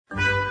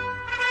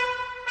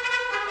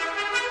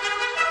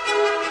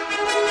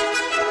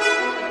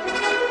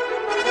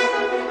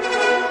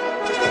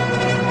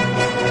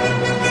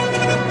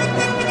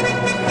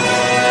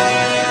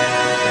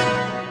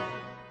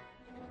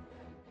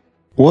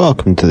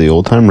Welcome to the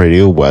Old Time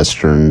Radio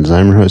Westerns.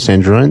 I'm your host,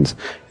 Andrew Rhynes,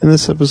 and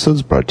this episode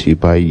is brought to you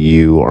by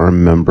you, our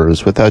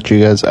members. Without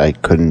you guys, I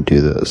couldn't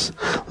do this.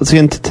 Let's get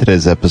into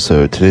today's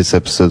episode. Today's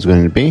episode is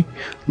going to be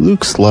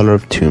Luke's Slaughter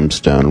of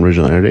Tombstone.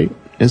 Original air date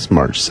is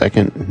March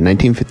 2nd,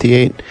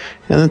 1958,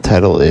 and the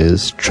title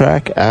is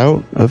Track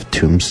Out of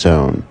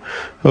Tombstone.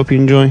 Hope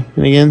you enjoy,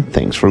 and again,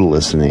 thanks for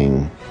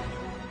listening.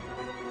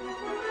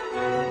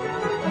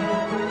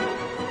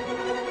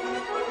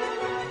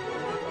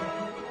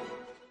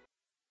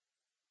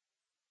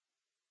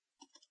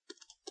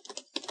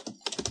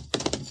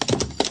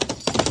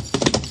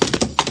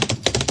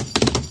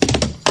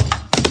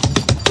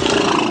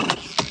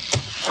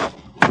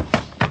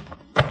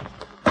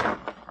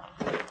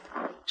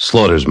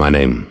 Slaughter's my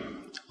name.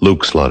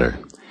 Luke Slaughter.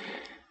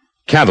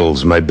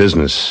 Cattle's my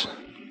business.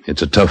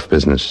 It's a tough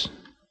business.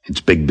 It's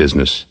big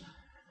business.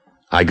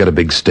 I got a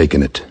big stake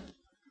in it.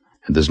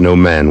 And there's no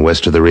man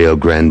west of the Rio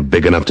Grande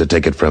big enough to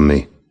take it from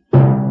me.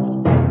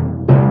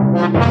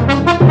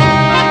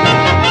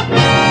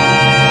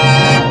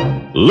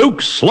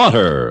 Luke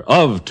Slaughter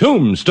of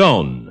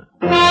Tombstone.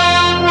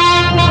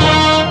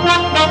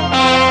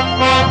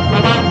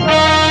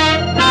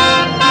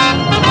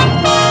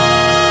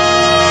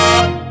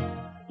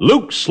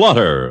 Luke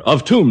Slaughter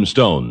of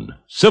Tombstone,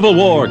 Civil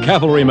War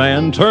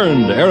cavalryman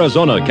turned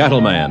Arizona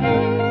cattleman.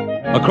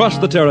 Across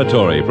the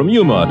territory, from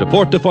Yuma to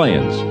Fort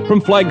Defiance,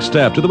 from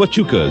Flagstaff to the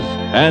Huachucas,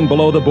 and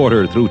below the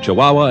border through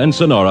Chihuahua and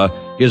Sonora,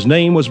 his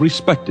name was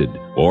respected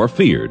or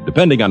feared,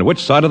 depending on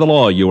which side of the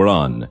law you were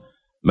on.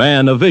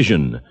 Man of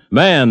vision,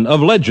 man of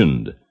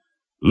legend,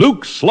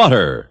 Luke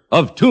Slaughter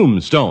of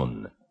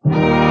Tombstone.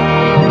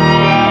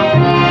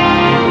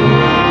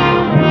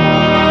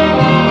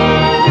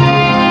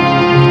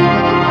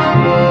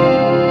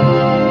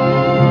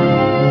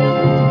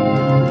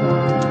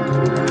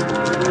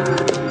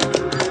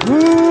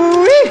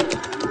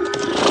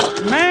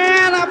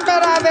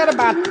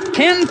 About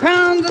 10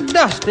 pounds of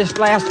dust this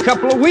last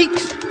couple of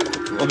weeks.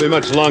 Won't be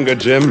much longer,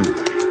 Jim.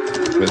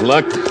 With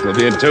luck, we'll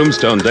be in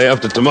Tombstone day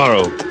after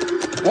tomorrow.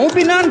 Won't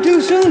be none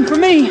too soon for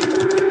me.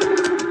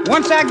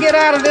 Once I get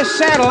out of this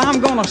saddle, I'm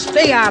gonna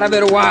stay out of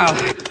it a while.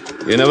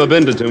 You never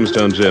been to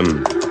Tombstone,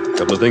 Jim.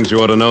 Couple of things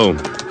you ought to know.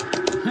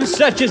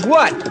 Such as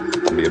what?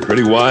 It'll be a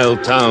pretty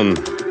wild town.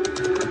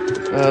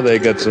 They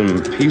got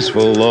some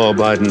peaceful,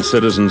 law-abiding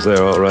citizens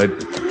there, all right.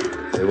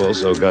 They've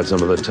also got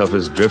some of the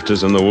toughest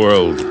drifters in the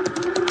world.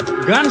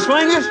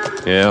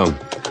 Gunslingers? Yeah.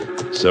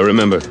 So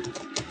remember,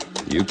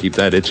 you keep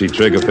that itchy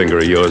trigger finger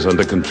of yours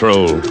under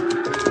control.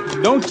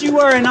 Don't you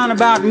worry none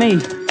about me.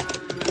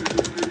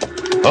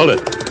 Hold it.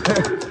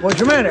 What's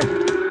the matter?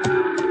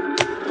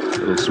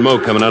 Little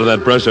smoke coming out of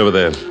that brush over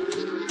there.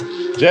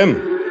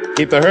 Jim,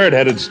 keep the herd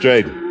headed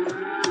straight.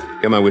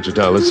 Come on,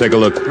 Wichita, let's take a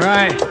look.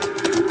 Right.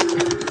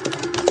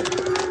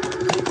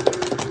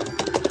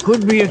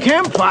 Could be a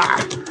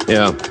campfire.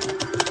 Yeah.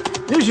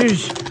 This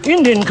is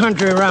Indian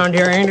country around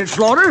here, ain't it,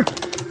 Slaughter?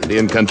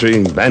 Indian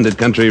country, bandit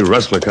country,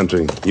 rustler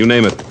country. You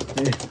name it.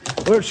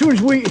 Well, as soon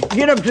as we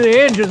get up to the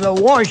edge of the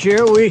wash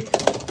here,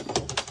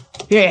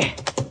 Yeah,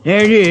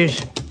 there it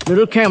is.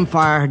 Little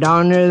campfire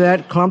down near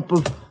that clump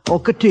of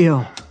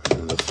ocotillo.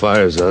 The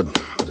fire's out,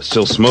 but it's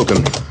still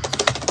smoking.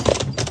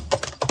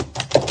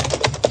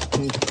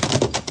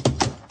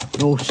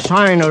 No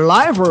sign of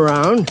life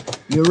around.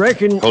 You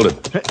reckon... Hold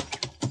it.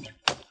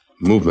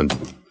 Movement.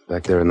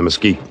 Back there in the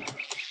mesquite.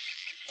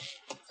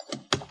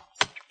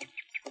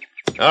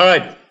 All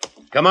right.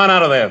 Come on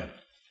out of there.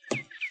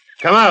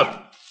 Come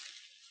out.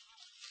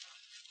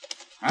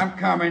 I'm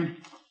coming.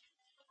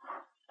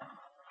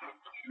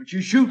 Don't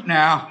you shoot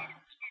now.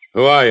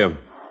 Who are you?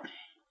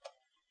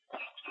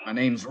 My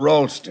name's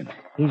Ralston.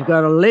 He's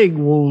got a leg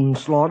wound,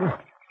 Slaughter.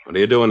 What are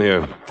you doing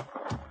here?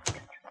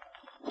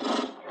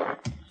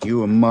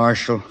 You a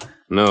marshal?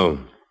 No.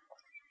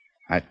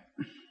 I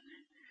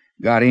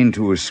got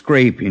into a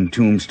scrape in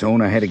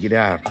Tombstone. I had to get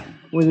out.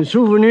 With a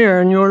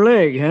souvenir in your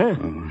leg, huh?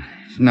 Oh,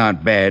 it's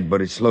not bad,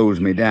 but it slows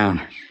me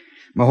down.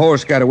 My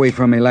horse got away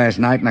from me last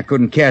night, and I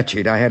couldn't catch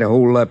it. I had to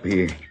hole up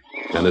here.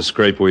 What kind of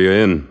scrape were you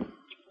in?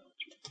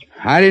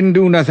 I didn't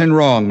do nothing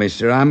wrong,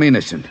 mister. I'm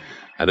innocent.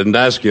 I didn't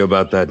ask you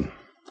about that.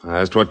 I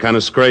asked what kind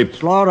of scrape.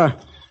 Slaughter.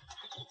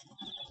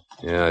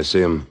 Yeah, I see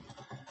them.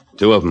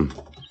 Two of them.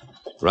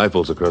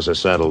 Rifles across their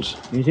saddles.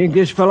 You think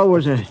this fellow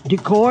was a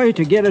decoy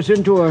to get us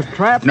into a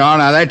trap? No,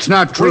 that's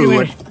not true.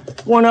 Wait a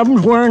minute. One of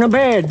them's wearing a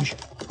badge.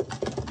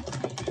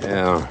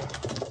 Yeah.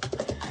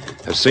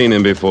 I've seen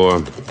him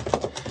before.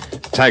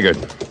 Taggart,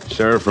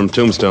 sheriff from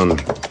Tombstone.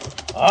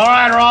 All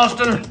right,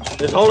 Ralston.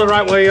 Just hold it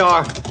right where you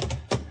are.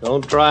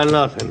 Don't try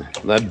nothing.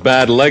 That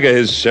bad leg of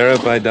his,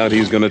 Sheriff, I doubt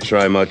he's going to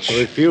try much.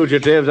 With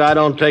fugitives, I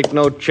don't take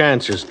no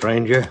chances,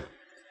 stranger.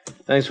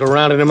 Thanks for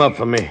rounding him up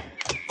for me.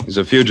 He's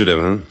a fugitive,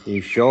 huh?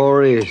 He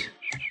sure is.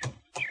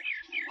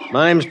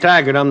 My name's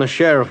Taggart. I'm the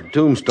sheriff of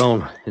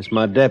Tombstone. It's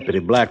my deputy,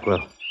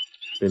 Blackwell.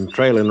 Been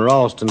trailing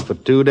Ralston for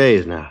 2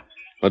 days now.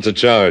 What's the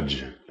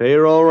charge?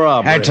 Payroll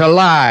robbery. That's a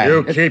lie.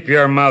 You keep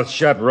your mouth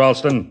shut,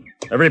 Ralston.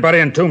 Everybody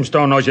in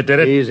Tombstone knows you did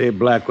it. Easy,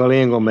 Blackwell. He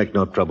ain't gonna make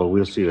no trouble.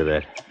 We'll see to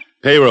that.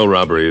 Payroll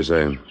robbery, you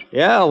say?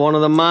 Yeah, one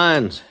of the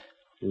mines.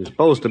 He was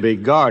supposed to be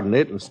guarding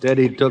it. Instead,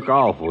 he took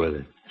off with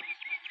it.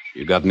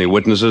 You got any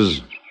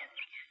witnesses?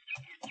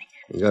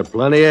 You got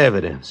plenty of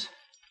evidence.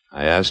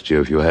 I asked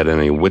you if you had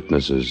any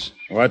witnesses.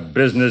 What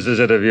business is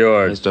it of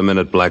yours? Just a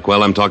minute,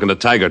 Blackwell. I'm talking to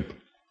Taggart.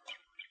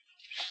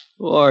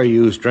 Who are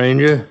you,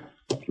 stranger?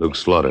 Luke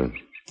Slaughter.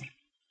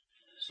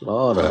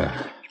 Slaughter.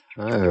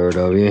 I heard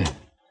of you.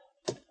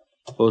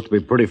 Supposed to be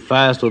pretty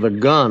fast with a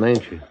gun,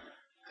 ain't you?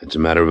 It's a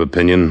matter of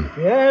opinion.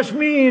 You ask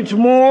me, it's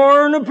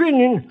more an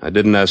opinion. I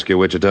didn't ask you,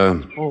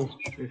 Wichita. Oh.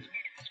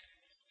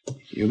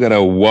 You got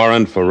a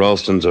warrant for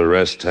Ralston's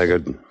arrest,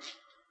 Taggart.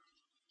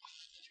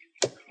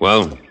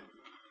 Well?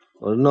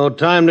 There's no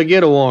time to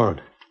get a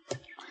warrant.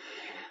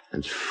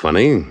 That's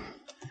funny.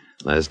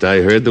 Last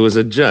I heard, there was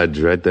a judge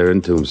right there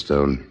in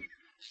Tombstone.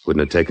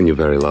 Wouldn't have taken you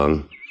very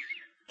long.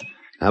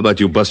 How about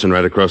you busting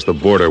right across the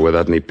border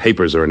without any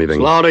papers or anything?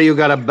 Slaughter, you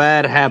got a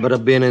bad habit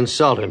of being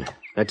insulting.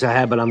 That's a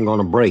habit I'm going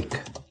to break.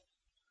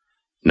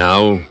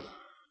 Now?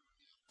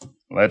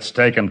 Let's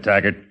take him,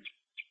 Taggart.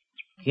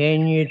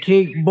 Can you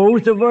take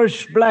both of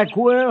us,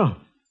 Blackwell?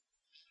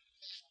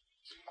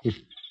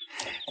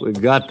 We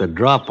got the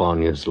drop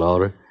on you,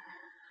 Slaughter.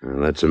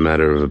 Well, that's a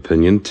matter of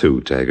opinion,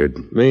 too,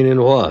 Taggart.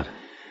 Meaning what?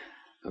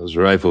 Those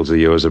rifles of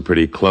yours are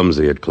pretty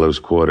clumsy at close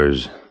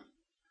quarters.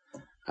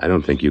 I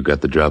don't think you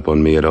got the drop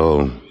on me at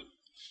all.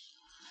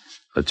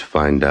 Let's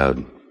find out.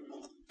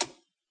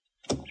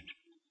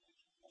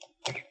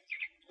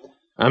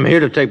 I'm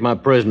here to take my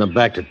prisoner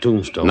back to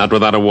Tombstone. Not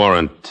without a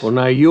warrant. Well,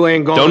 now, you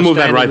ain't going to Don't move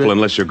that rifle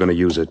unless you're going to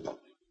use it.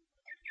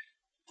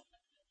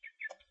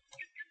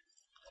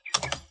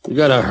 You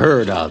got a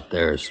herd out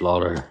there,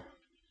 Slaughter.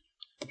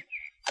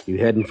 You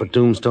heading for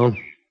Tombstone?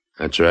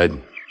 That's right.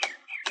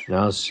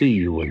 I'll see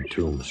you in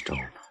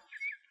Tombstone.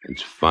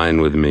 It's fine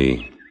with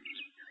me.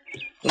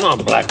 Come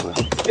on, Blackwell.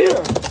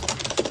 Here.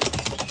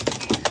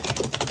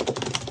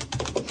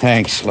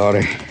 Thanks,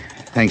 Slaughter.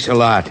 Thanks a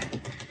lot.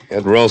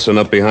 Get Ralston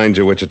up behind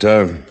you,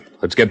 Wichita.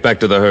 Let's get back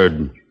to the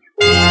herd.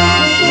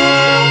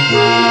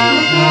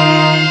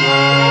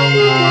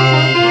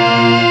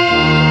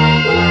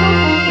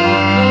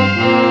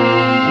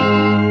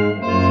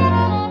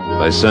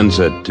 By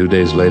sunset, 2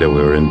 days later, we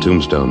were in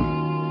Tombstone.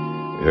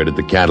 We herded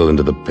the cattle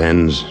into the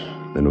pens.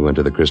 Then we went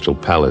to the Crystal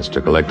Palace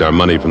to collect our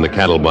money from the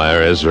cattle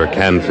buyer, Ezra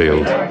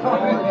Canfield.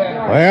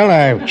 Well,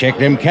 I've checked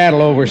them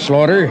cattle over,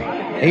 Slaughter.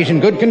 He's in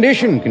good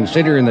condition,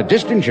 considering the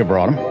distance you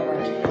brought him.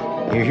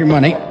 Here's your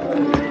money.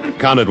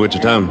 Count it,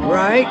 Wichita.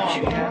 Right.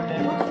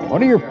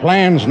 What are your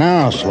plans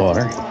now,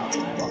 Slaughter?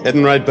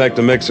 Heading right back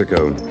to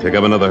Mexico. Pick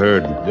up another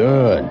herd.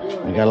 Good.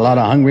 We got a lot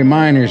of hungry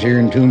miners here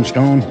in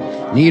Tombstone.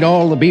 Need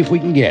all the beef we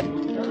can get.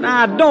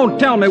 Now, don't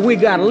tell me we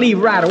gotta leave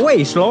right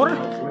away, Slaughter.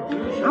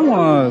 I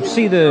want to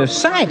see the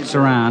sights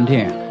around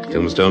here.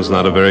 Tombstone's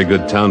not a very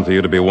good town for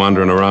you to be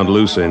wandering around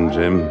loose in,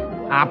 Jim.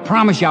 I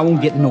promise you I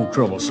won't get in no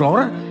trouble,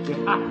 Slaughter.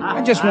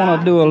 I just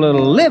want to do a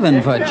little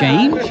living for a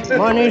change.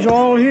 Money's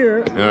all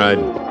here. All right.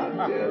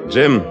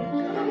 Jim,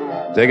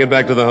 take it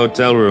back to the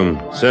hotel room.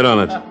 Sit on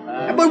it.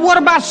 But what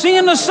about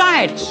seeing the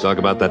sights? Talk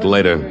about that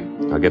later.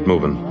 I'll get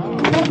moving.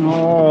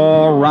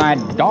 All right,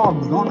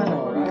 doggone it.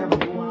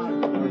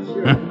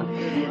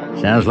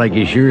 Sounds like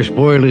you sure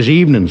spoiled his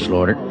evening,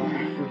 Slaughter.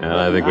 And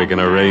I think we can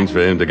arrange for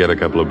him to get a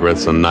couple of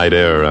breaths of night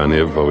air around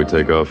here before we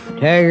take off.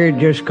 Taggart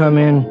just come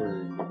in.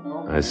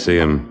 I see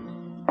him.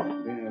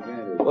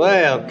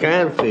 Well,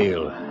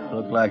 Canfield,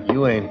 look like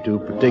you ain't too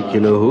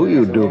particular who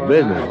you do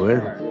business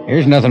with.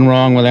 There's nothing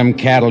wrong with them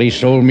cattle he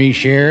sold me,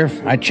 Sheriff.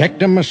 I checked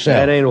them myself.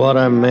 That ain't what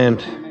I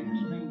meant.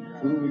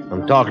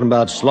 I'm talking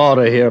about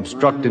Slaughter here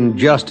obstructing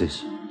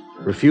justice,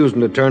 refusing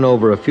to turn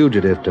over a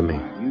fugitive to me.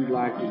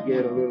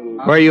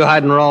 Where are you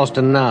hiding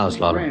Ralston now,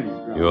 Slaughter?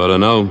 You ought to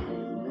know.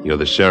 You're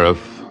the sheriff.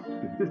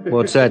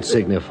 What's that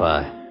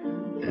signify?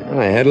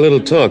 I had a little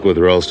talk with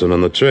Ralston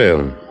on the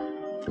trail.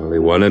 All he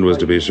wanted was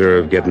to be sure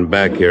of getting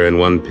back here in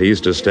one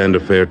piece to stand a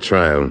fair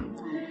trial.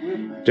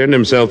 Turned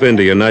himself in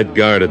to your night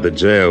guard at the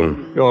jail.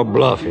 You're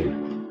bluffing.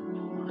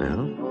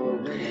 Well,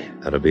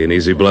 that'll be an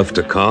easy bluff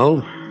to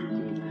call.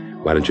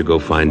 Why don't you go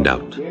find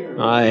out?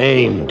 I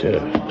aim to.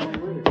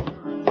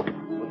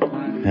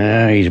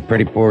 He's a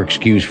pretty poor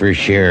excuse for a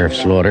sheriff,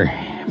 Slaughter.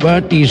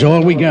 But he's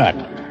all we got.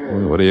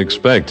 What do you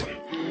expect?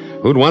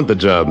 Who'd want the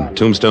job?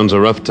 Tombstone's a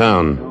rough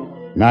town.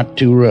 Not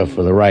too rough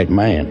for the right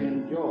man.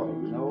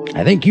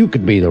 I think you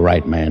could be the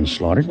right man,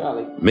 Slaughter.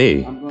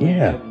 Me?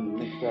 Yeah.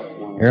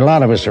 There are a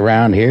lot of us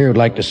around here who'd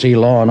like to see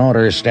law and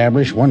order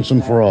established once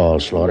and for all,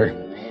 Slaughter.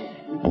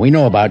 And we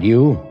know about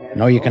you.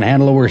 Know you can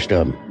handle the worst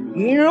of them.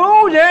 You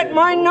know, that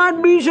might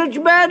not be such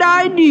a bad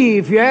idea,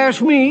 if you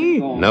ask me.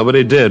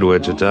 Nobody did,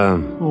 Wichita.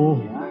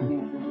 Oh.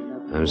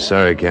 I'm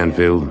sorry,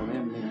 Canfield.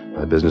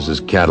 My business is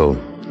cattle,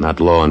 not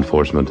law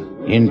enforcement.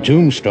 In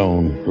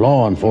Tombstone,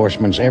 law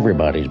enforcement's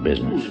everybody's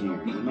business.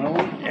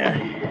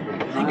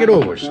 Think it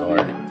over,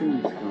 Slaughter.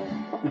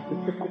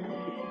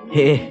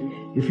 Hey,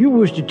 if you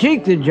was to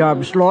take the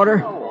job,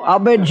 Slaughter, I'll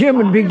bet Jim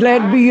would be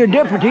glad to be your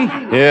deputy.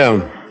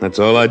 Yeah, that's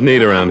all I'd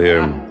need around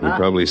here. He'd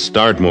probably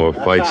start more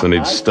fights than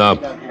he'd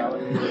stop.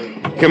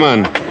 Come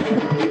on.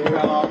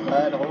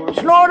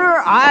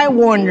 Slaughter, I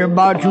wonder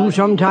about you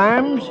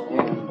sometimes.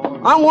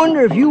 I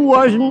wonder if you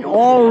wasn't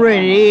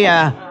already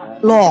a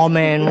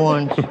lawman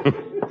once.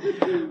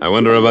 I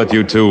wonder about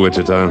you too,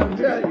 Wichita.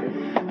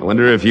 I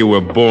wonder if you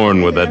were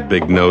born with that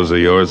big nose of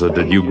yours, or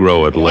did you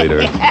grow it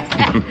later?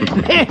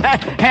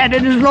 I had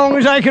it as long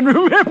as I can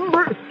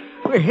remember.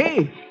 But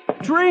hey,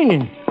 it's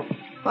raining.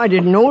 I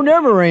didn't know it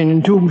ever rained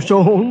in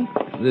Tombstone.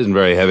 It isn't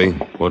very heavy.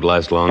 Won't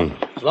last long.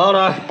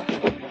 Slaughter,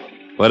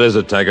 What is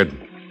it, Taggart?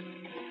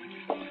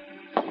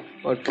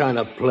 what kind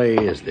of play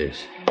is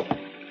this?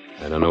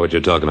 I don't know what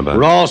you're talking about.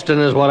 Ralston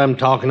is what I'm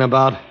talking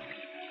about.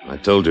 I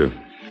told you.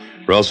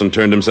 Ralston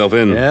turned himself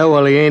in. Yeah,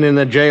 well, he ain't in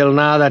the jail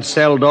now. That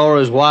cell door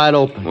is wide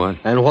open. What?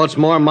 And what's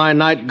more, my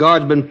night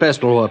guard's been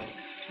pistol whipped.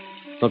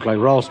 Looked like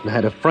Ralston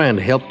had a friend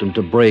helped him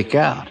to break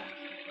out.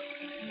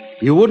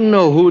 You wouldn't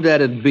know who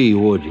that'd be,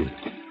 would you?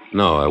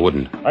 No, I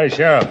wouldn't. Hey,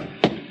 Sheriff.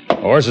 A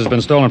horse has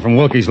been stolen from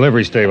Wilkie's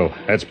livery stable.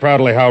 That's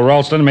probably how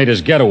Ralston made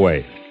his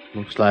getaway.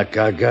 Looks like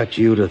I got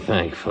you to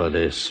thank for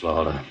this,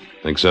 Slaughter.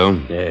 Think so?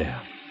 Yeah.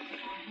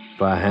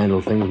 If I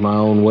handled things my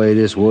own way,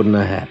 this wouldn't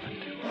have happened.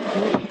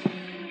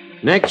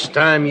 Next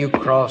time you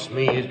cross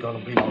me is going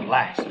to be the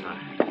last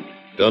time.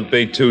 Don't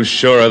be too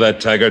sure of that,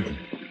 Taggart.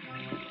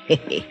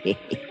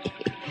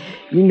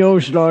 You know,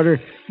 Slaughter,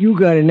 you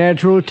got a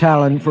natural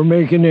talent for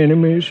making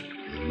enemies.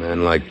 A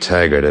man like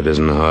Taggart, it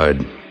isn't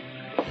hard.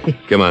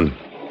 Come on.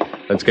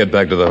 Let's get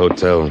back to the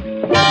hotel.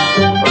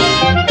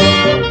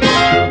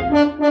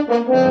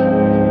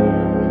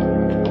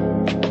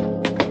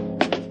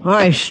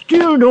 I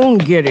still don't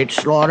get it,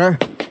 Slaughter.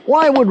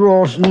 Why would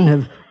Ralston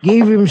have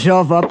gave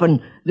himself up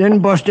and then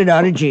busted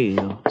out of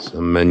jail?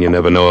 Some men you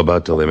never know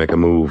about till they make a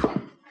move.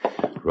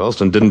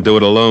 Ralston didn't do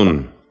it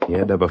alone. He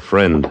had to have a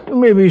friend.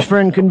 Maybe his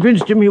friend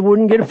convinced him he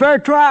wouldn't get a fair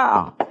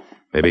trial.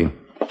 Maybe.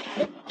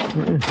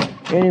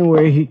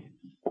 Anyway,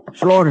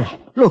 Slaughter,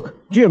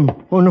 look, Jim,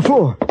 on the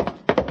floor.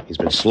 He's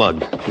been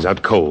slugged. He's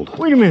out cold.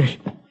 Wait a minute.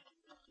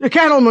 The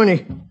cattle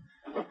money.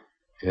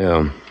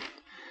 Yeah.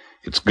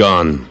 It's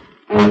gone.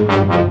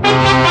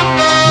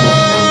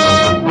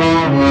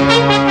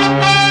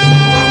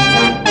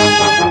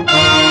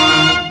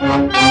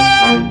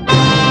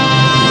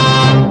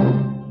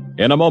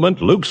 In a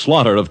moment, Luke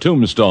Slaughter of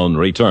Tombstone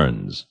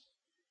returns.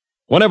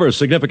 Whenever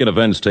significant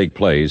events take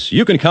place,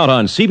 you can count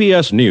on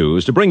CBS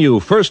News to bring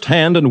you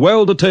first-hand and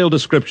well-detailed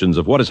descriptions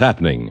of what is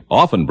happening,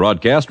 often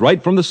broadcast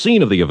right from the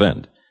scene of the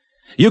event.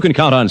 You can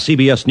count on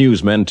CBS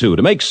newsmen, too,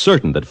 to make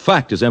certain that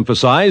fact is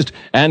emphasized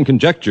and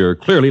conjecture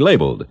clearly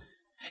labeled.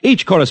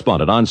 Each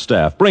correspondent on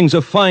staff brings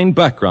a fine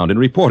background in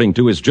reporting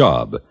to his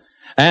job.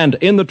 And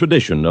in the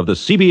tradition of the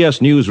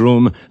CBS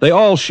newsroom, they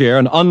all share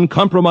an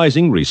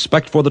uncompromising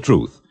respect for the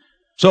truth.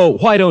 So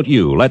why don't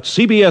you let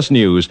CBS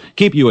News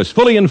keep you as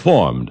fully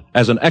informed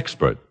as an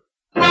expert?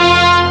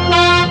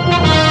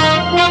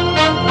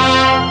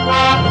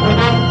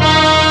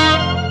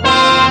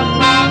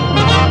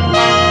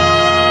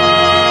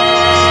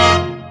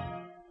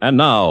 And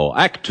now,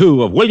 Act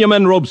Two of William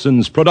N.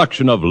 Robeson's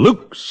production of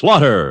Luke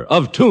Slaughter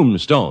of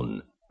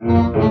Tombstone.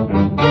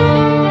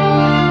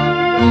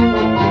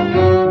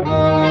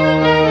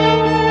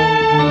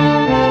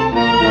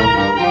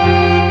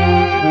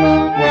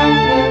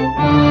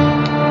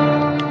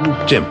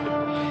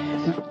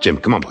 Jim,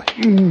 come on, boy.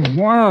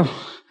 Well,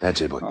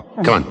 That's it, boy.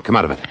 Come on, come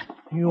out of it.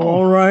 You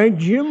all right,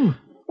 Jim?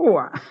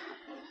 oh,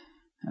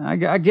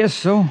 I guess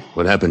so.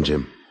 What happened,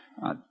 Jim?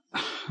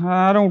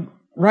 I don't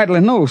rightly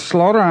know,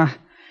 Slaughter. I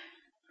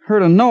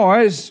heard a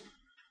noise.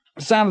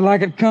 It sounded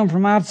like it come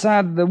from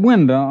outside the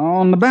window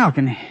on the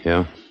balcony.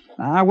 Yeah?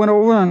 I went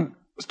over and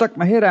stuck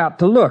my head out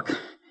to look.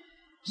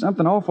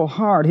 Something awful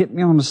hard hit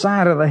me on the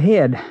side of the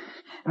head.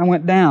 I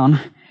went down.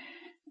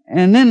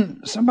 And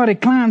then somebody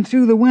climbed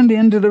through the window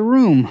into the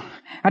room.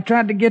 I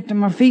tried to get to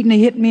my feet and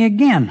he hit me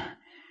again.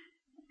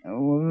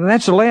 Well,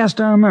 that's the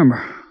last I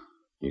remember.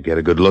 You get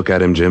a good look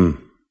at him,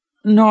 Jim?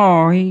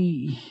 No,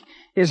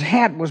 his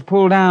hat was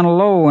pulled down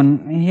low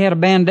and he had a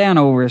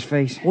bandana over his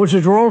face. Was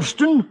it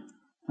Ralston?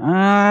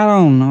 I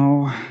don't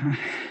know.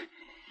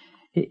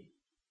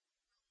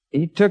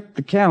 He took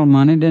the cattle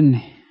money, didn't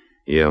he?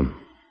 Yeah.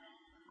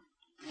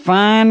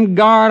 Fine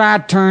guard I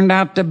turned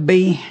out to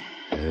be.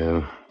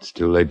 Yeah, it's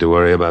too late to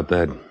worry about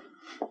that.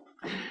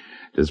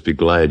 Just be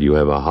glad you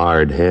have a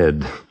hard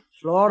head.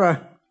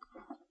 Slaughter.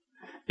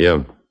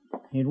 Yeah.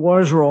 It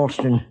was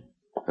Ralston.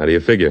 How do you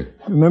figure?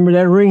 Remember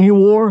that ring he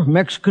wore?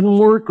 Mexican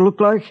work, looked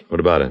like? What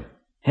about it?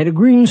 Had a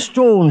green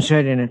stone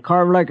set in it,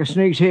 carved like a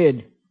snake's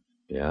head.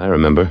 Yeah, I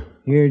remember.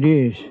 Here it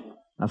is.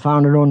 I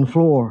found it on the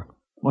floor.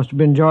 Must have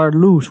been jarred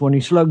loose when he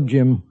slugged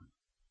Jim.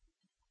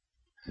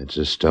 It's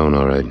a stone,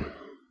 all right.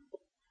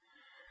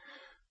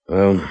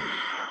 Well,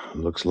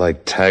 looks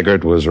like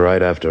Taggart was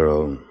right after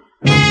all.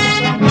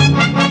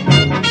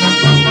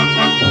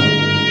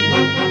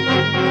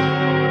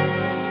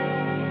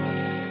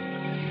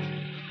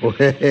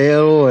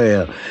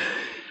 Well.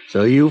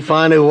 So you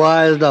finally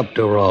wised up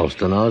to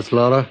Ralston, huh,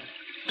 Slaughter?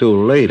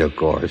 Too late, of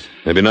course.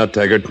 Maybe not,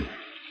 Taggart.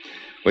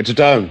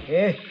 Wichita,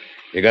 Yeah?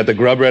 You got the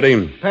grub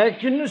ready?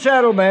 Packed in the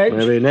saddlebags.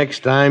 Maybe next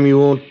time you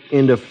won't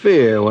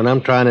interfere when I'm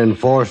trying to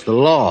enforce the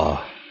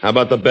law. How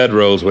about the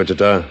bedrolls,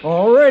 Wichita?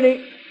 All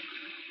ready.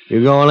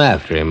 You're going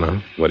after him, huh?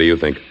 What do you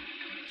think?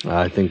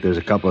 I think there's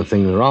a couple of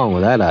things wrong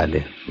with that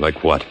idea.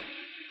 Like what?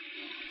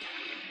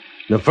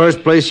 In the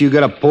first place, you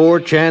got a poor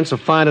chance of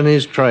finding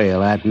his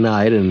trail at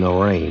night in the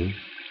rain.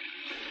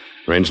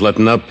 Rain's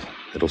letting up.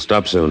 It'll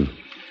stop soon.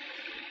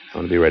 I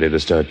want to be ready to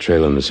start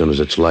trailing as soon as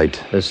it's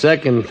light. The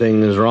second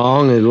thing is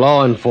wrong is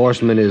law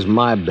enforcement is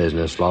my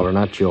business, Slaughter,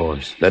 not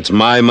yours. That's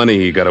my money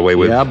he got away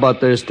with. Yeah,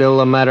 but there's still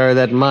the matter of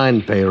that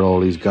mine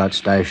payroll he's got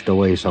stashed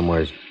away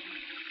somewhere.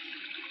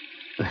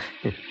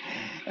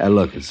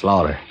 Look, it's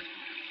Slaughter.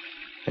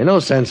 Ain't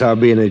no sense our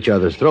being at each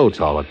other's throats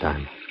all the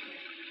time.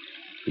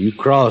 You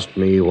crossed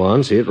me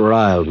once, it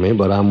riled me,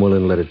 but I'm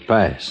willing to let it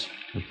pass.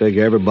 I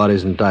figure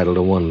everybody's entitled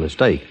to one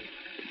mistake.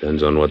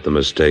 Depends on what the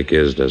mistake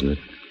is, doesn't it?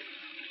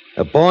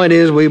 The point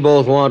is we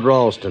both want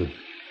Ralston.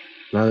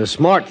 Now, the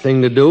smart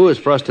thing to do is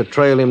for us to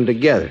trail him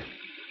together.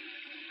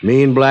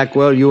 Me and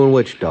Blackwell, you and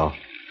Wichita.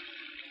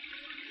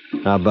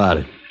 How about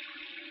it?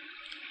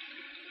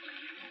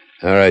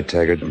 All right,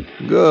 Taggart.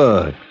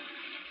 Good.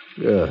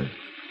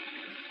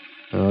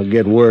 I'll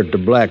get word to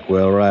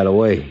Blackwell right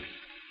away.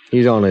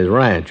 He's on his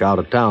ranch out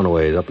of town a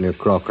ways up near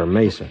Crocker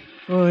Mesa.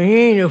 Well, he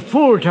ain't a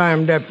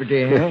full-time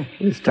deputy, huh?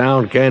 This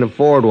town can't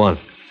afford one.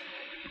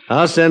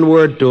 I'll send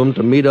word to him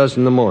to meet us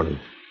in the morning.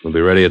 We'll be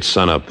ready at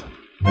sunup.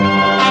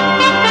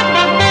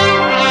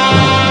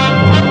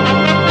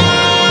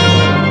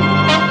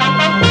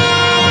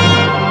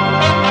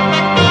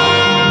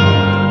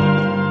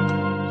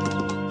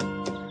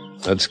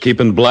 That's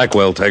keeping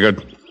Blackwell,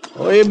 Taggart.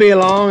 Oh, he'll be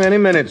along any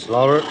minute,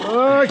 Slaughter.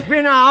 It's been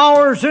an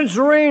hour since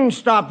the rain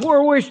stopped.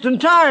 We're wasting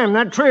time.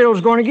 That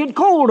trail's going to get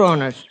cold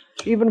on us,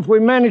 even if we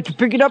manage to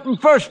pick it up in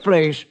first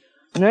place.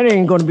 And that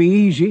ain't going to be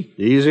easy.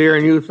 Easier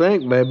than you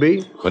think,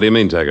 baby. What do you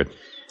mean, Taggart?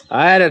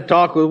 I had a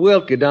talk with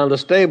Wilkie down the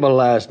stable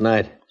last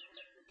night.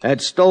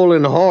 That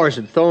stolen horse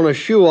had thrown a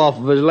shoe off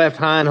of his left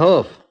hind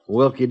hoof.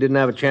 Wilkie didn't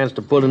have a chance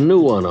to put a new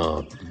one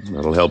on.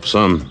 That'll help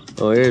some.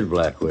 Oh, here's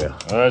Blackwell.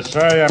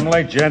 Sorry I'm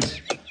late,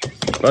 gents.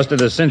 Busted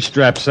the cinch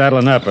strap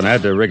saddling up and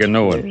had to rig a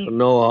new one.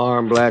 No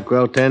harm,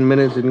 Blackwell. 10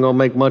 minutes isn't going to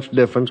make much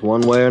difference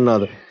one way or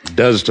another.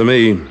 Does to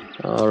me.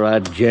 All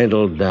right,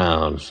 gentle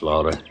down,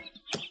 Slaughter.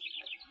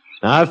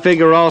 Now, I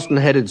figure Ralston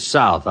headed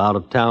south, out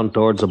of town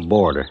towards the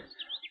border.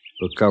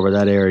 We'll cover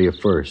that area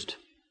first.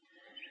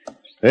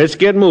 Let's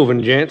get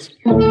moving, gents.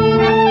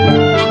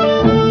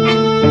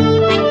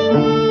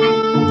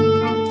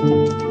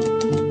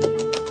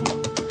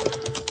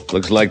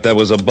 Looks like that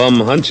was a bum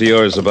hunch of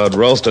yours about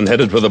Ralston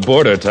headed for the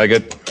border,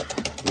 Taggart.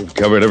 You've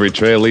covered every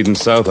trail leading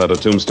south out of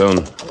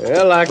Tombstone.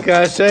 Well, like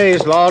I say,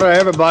 Slaughter,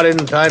 everybody's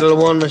entitled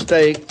to one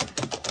mistake.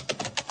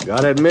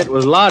 Gotta admit it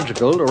was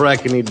logical to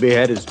reckon he'd be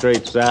headed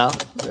straight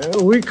south.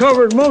 We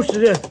covered most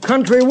of the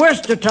country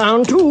west of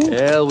town, too.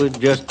 Well, we'd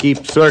just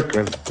keep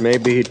circling.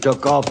 Maybe he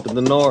took off to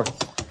the north.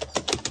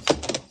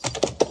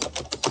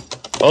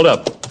 Hold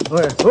up.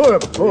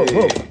 Hold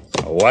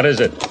up. What is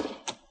it?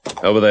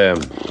 Over there.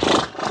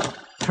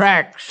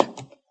 Tracks.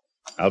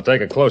 I'll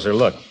take a closer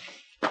look.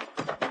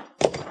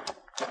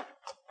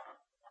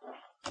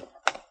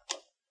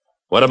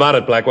 What about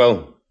it,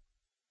 Blackwell?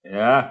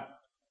 Yeah?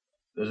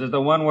 This is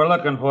the one we're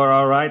looking for,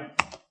 all right.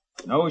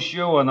 No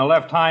shoe on the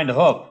left hind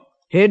hoof.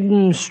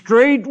 Heading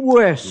straight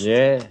west.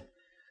 Yeah.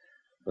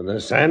 From the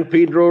San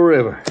Pedro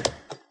River.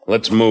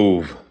 Let's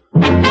move.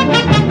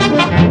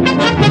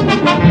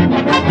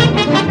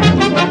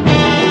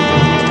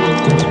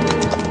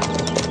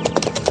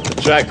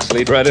 The tracks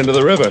lead right into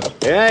the river.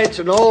 Yeah, it's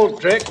an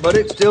old trick, but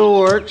it still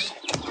works.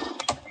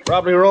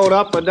 Probably rode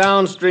up a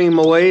downstream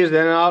a ways,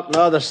 then out on the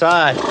other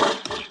side.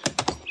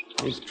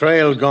 This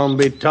trail's gonna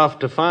be tough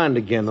to find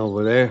again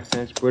over there.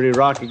 That's pretty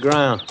rocky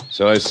ground.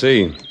 So I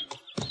see.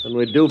 When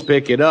we do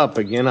pick it up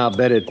again, I'll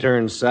bet it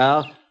turns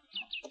south.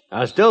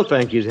 I still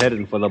think he's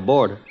heading for the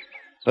border.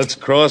 Let's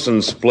cross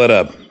and split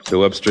up.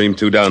 2 upstream,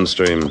 2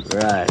 downstream.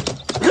 Right.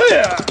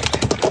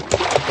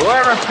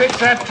 Whoever picks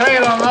that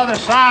trail on the other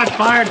side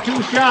fired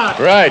 2 shots.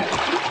 Right.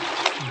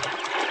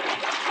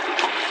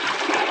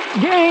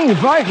 Dang,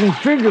 if I can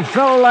figure a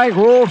fellow like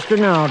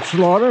Ralston out,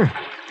 Slaughter.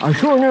 I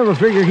sure never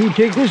figured he'd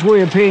take this way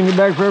of paying you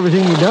back for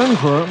everything you done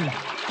for him.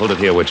 Hold it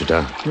here,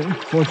 Wichita.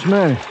 What's the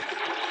matter?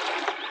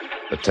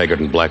 Let Taggart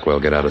and Blackwell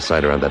get out of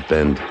sight around that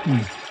bend.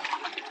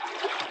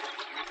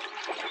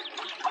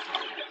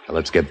 Now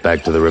let's get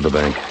back to the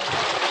riverbank.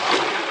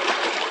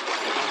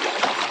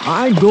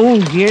 I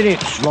don't get it,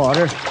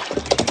 Slaughter.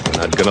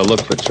 We're not gonna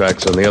look for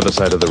tracks on the other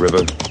side of the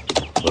river.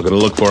 We're gonna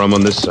look for them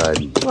on this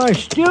side. I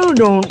still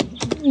don't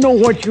know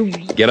what you...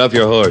 Get off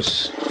your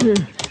horse.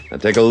 Now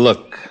take a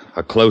look.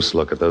 A close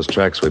look at those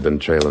tracks we've been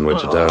trailing,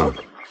 Wichita.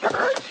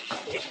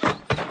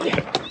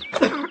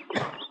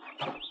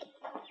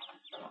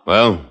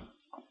 Well?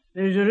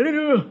 There's a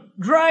little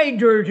dry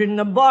dirt in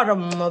the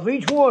bottom of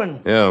each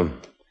one. Yeah.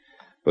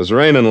 It was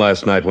raining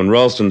last night when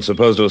Ralston's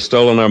supposed to have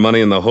stolen our money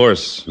and the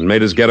horse and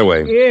made his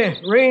getaway. Yeah,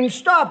 rain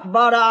stopped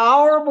about an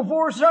hour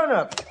before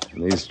sunup.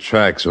 These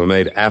tracks were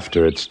made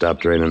after it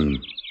stopped raining.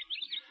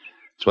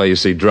 That's why you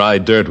see dry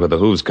dirt where the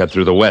hooves cut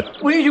through the wet.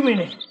 Wait a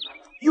minute.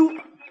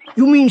 You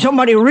mean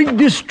somebody rigged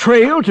this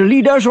trail to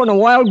lead us on a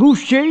wild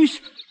goose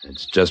chase?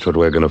 It's just what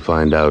we're going to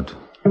find out.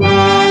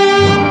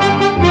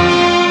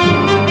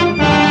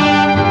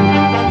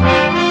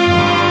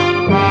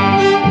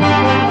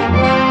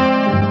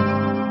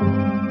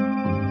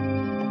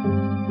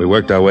 We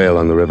worked our way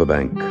along the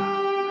riverbank.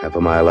 Half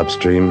a mile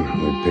upstream,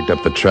 we picked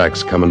up the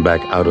tracks coming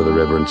back out of the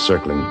river and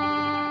circling.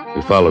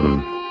 We followed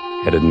them,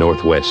 headed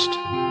northwest.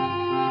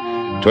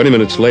 20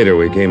 minutes later,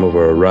 we came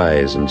over a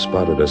rise and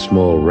spotted a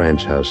small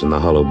ranch house in the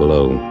hollow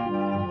below.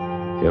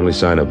 The only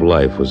sign of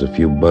life was a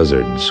few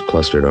buzzards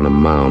clustered on a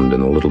mound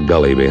in a little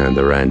gully behind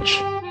the ranch.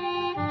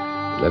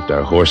 We left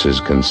our horses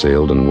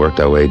concealed and worked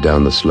our way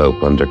down the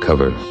slope under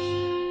cover.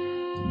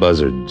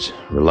 Buzzards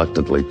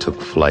reluctantly took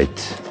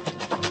flight.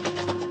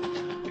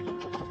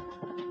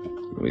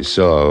 We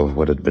saw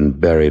what had been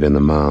buried in the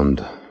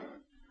mound,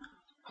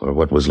 or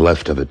what was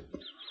left of it.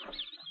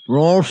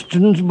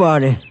 Ralston's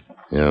body.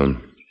 Yeah.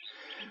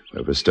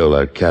 Whoever stole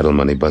our cattle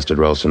money busted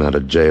Ralston out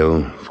of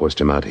jail, forced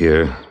him out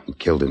here, and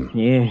killed him.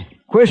 Yeah.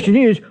 Question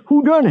is,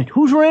 who done it?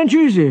 Whose ranch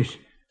is this?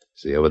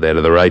 See over there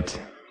to the right?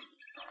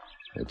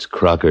 It's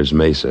Crocker's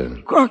Mesa.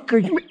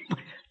 Crocker's Mesa?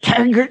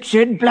 Taggart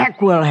said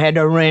Blackwell had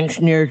a ranch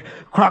near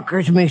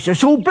Crocker's Mesa,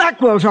 so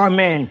Blackwell's our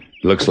man.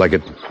 Looks like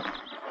it.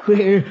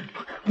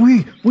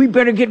 We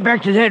better get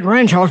back to that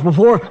ranch house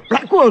before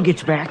Blackwell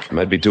gets back.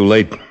 Might be too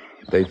late.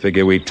 If they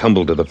figure we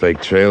tumbled to the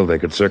fake trail, they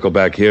could circle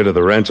back here to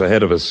the ranch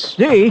ahead of us.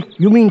 They?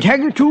 You mean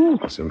Taggart too?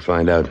 Soon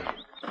find out.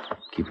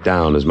 Keep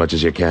down as much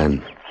as you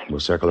can. We'll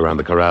circle around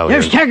the corral.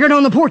 There's Taggart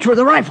on the porch with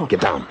a rifle.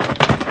 Get down.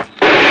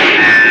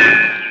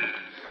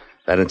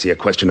 That answer your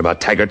question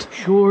about Taggart?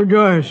 Sure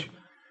does.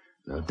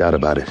 No doubt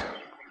about it.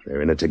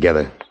 They're in it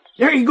together.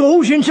 There he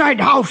goes, inside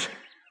the house.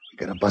 We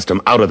gotta bust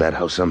him out of that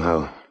house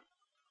somehow.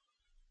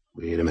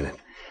 Wait a minute.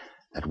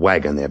 That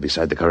wagon there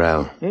beside the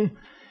corral.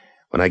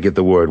 When I give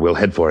the word, we'll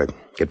head for it.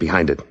 Get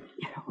behind it.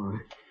 Yeah, all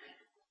right.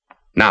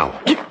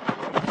 Now.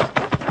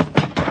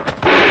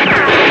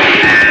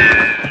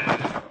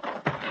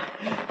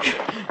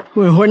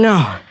 Well, what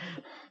now?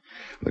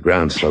 The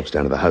ground slopes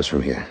down to the house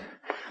from here.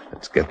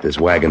 Let's get this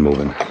wagon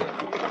moving.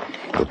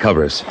 It'll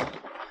cover us.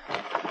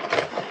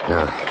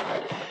 Now,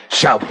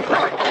 shout.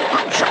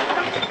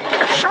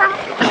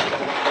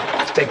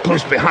 Stay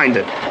close behind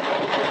it.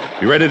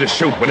 Be ready to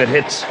shoot when it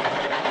hits. She's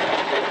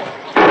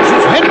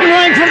heading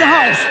right for the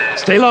house.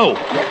 Stay low.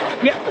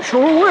 Yeah,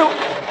 sure will.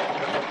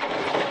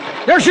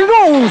 There she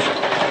goes.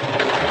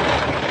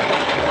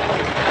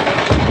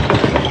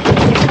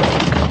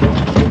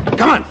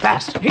 Come on,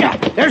 fast. Yeah,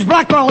 there's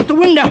Blackwell at the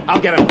window. I'll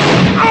get him.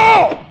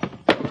 Oh!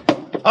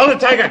 Hold it,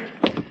 Taggart.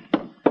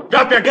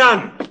 Drop your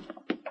gun.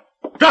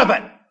 Drop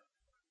it.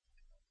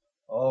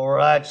 All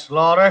right,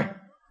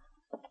 Slaughter.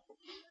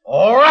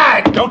 All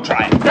right. Don't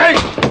try it.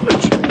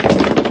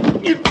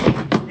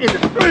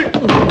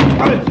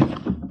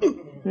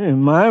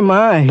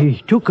 My,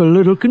 he took a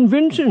little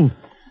convincing.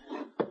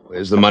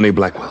 Where's the money,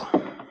 Blackwell?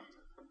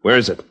 Where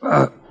is it?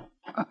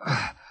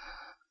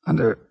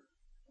 Under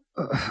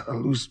a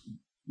loose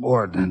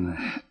board in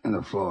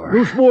the floor.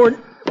 Loose board.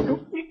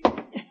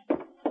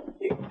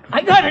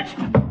 I got it.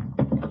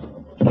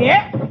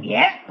 Yeah.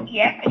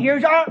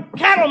 Here's our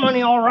cattle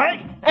money, all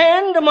right.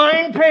 And the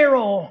mine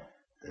payroll.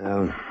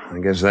 Well, I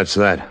guess that's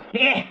that.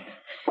 Yeah.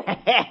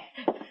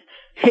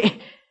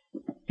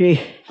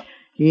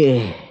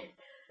 Yeah.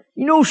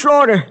 You know,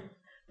 Slaughter,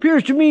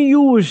 appears to me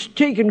you was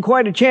taking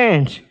quite a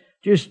chance.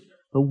 Just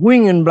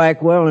winging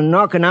Blackwell and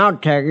knocking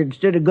out Taggart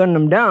instead of gunning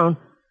him down.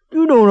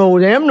 You don't owe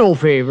them no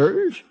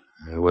favors.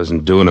 I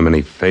wasn't doing him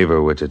any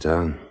favor,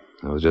 Wichita.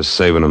 I was just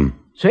saving him.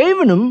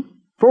 Saving him?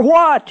 For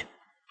what?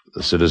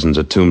 The citizens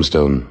of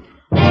Tombstone.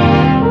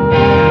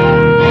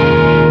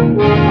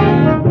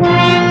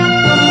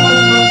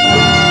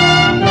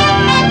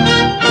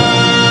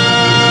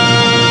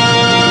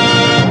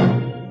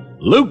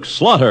 Luke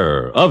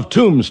Slaughter of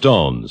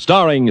Tombstone,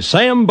 starring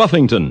Sam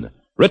Buffington.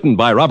 Written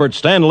by Robert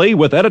Stanley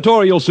with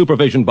editorial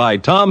supervision by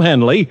Tom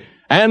Hanley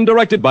and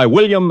directed by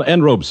William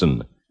N.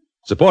 Robeson.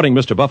 Supporting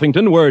Mr.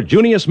 Buffington were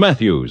Junius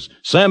Matthews,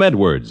 Sam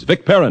Edwards,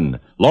 Vic Perrin,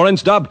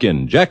 Lawrence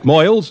Dobkin, Jack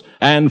Moyles,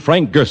 and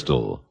Frank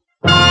Gerstle.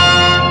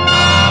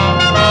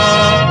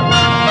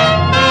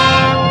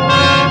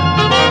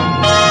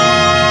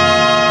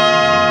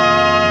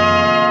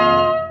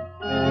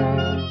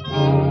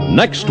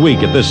 Next week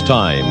at this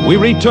time, we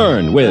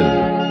return with...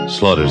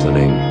 Slaughter's the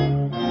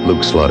name.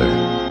 Luke Slaughter.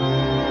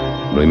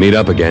 When we meet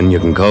up again, you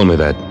can call me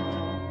that.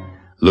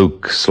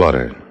 Luke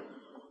Slaughter.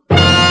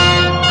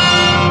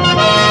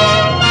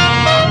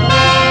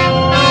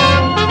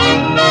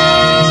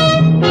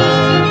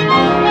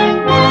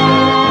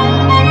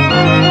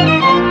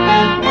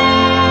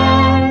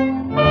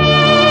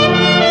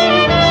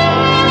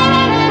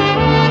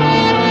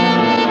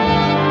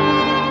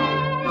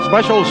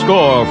 Special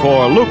score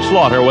for Luke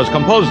Slaughter was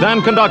composed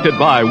and conducted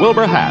by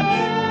Wilbur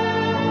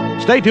Hatch.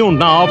 Stay tuned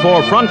now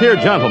for Frontier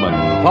Gentlemen,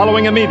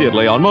 following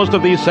immediately on most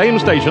of these same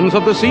stations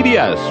of the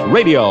CBS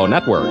Radio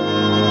Network.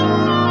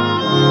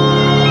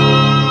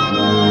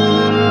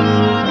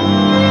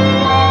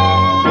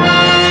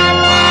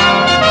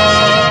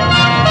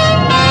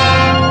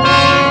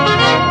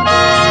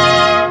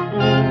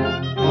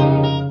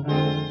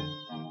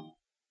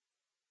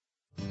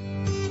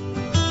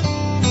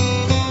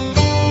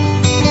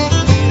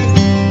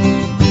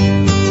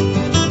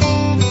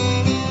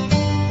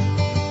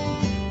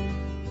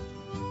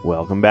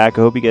 Welcome back.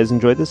 I hope you guys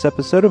enjoyed this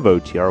episode of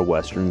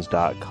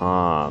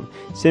OTRWesterns.com.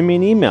 Send me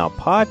an email,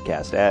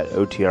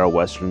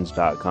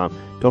 podcast@OTRWesterns.com.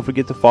 Don't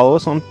forget to follow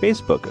us on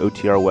Facebook,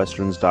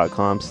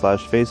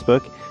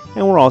 OTRWesterns.com/Facebook.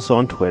 And we're also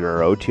on Twitter,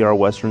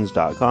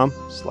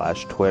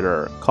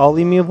 OTRWesterns.com/Twitter. Call,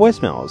 leave me a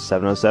voicemail,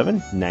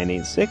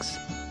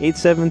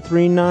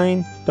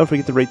 707-986-8739. Don't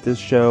forget to rate this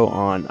show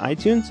on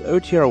iTunes,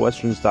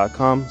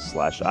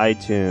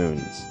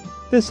 OTRWesterns.com/iTunes.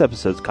 This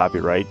episode's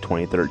copyright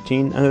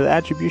 2013 under the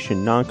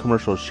Attribution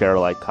Non-Commercial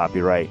Share-alike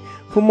copyright.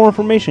 For more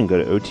information,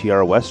 go to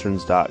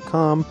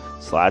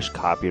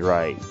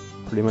OTRWesterns.com/copyright.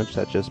 Pretty much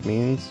that just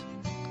means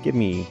give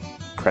me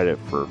credit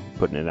for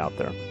putting it out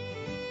there.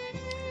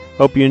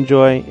 Hope you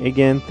enjoy.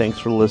 Again, thanks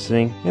for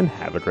listening and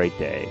have a great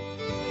day.